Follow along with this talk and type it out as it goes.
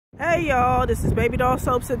Hey y'all, this is Baby Doll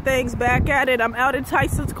Soaps and Things, back at it. I'm out in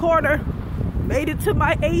Tyson's Corner. Made it to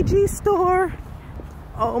my AG store.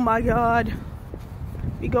 Oh my god.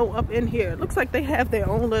 We go up in here. It looks like they have their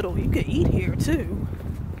own little, you can eat here too.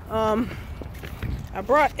 I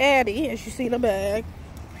brought Addie, as you see in the bag.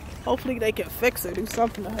 Hopefully they can fix her, do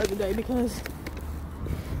something to her today, because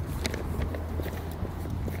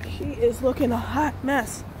she is looking a hot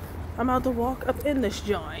mess. I'm about to walk up in this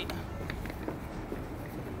joint.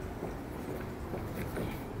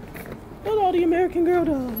 Look at all the American Girl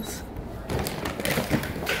dolls.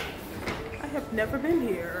 I have never been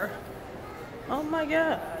here. Oh my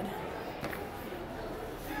god.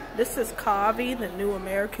 This is Kavi, the new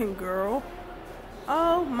American Girl.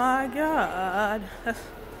 Oh my god.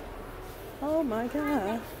 Oh my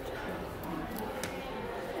god.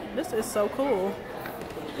 This is so cool.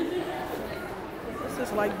 This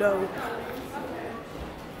is like dope.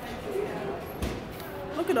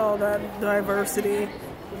 Look at all that diversity.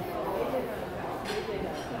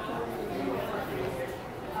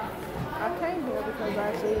 I came here because I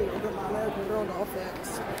actually need to get my American Girl doll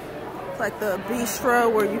fixed. It's like the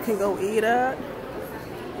bistro where you can go eat at.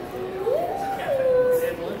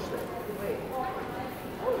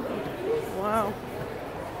 Wow.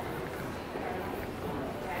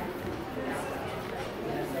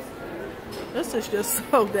 This is just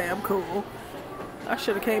so damn cool. I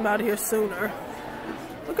should have came out here sooner.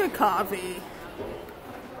 Look at Kavi.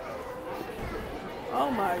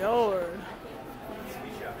 Oh my lord.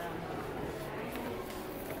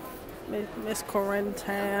 Miss Corinne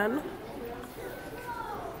Tan.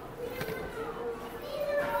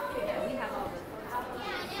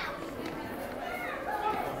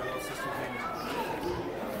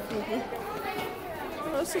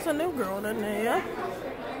 Well, this is a new girl in there.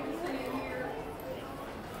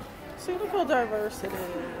 See, look how diverse it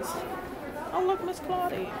is. Oh, look, Miss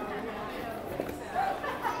Claudie.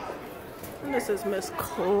 And this is Miss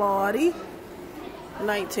Claudie,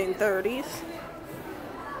 1930s.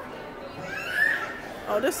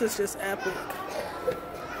 Oh, this is just epic.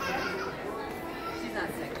 She's not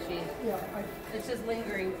sick. It's just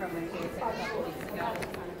lingering from a case a couple weeks ago.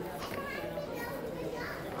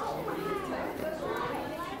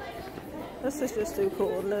 This is just too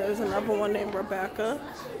cool. And there's another one named Rebecca,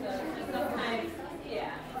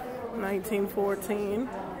 1914.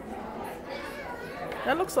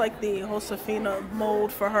 That looks like the Josefina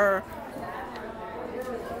mold for her.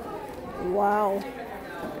 Wow.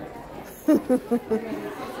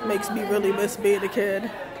 Makes me really miss being a kid.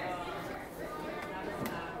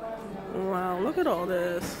 Wow, look at all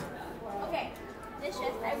this. Okay, this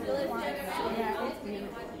shift I really want to see.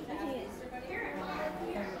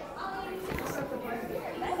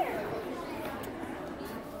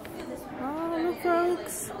 Oh, look,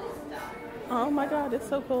 folks. Oh my god, it's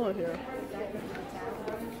so cool in here.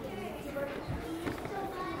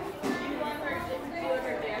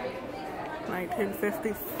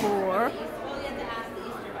 $1954.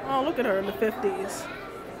 Oh, look at her in the 50s.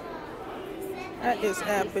 That is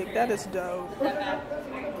epic. That is dope.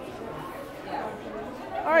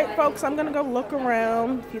 Alright, folks, I'm going to go look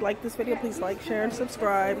around. If you like this video, please like, share, and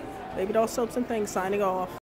subscribe. Baby Doll Soaps and Things signing off.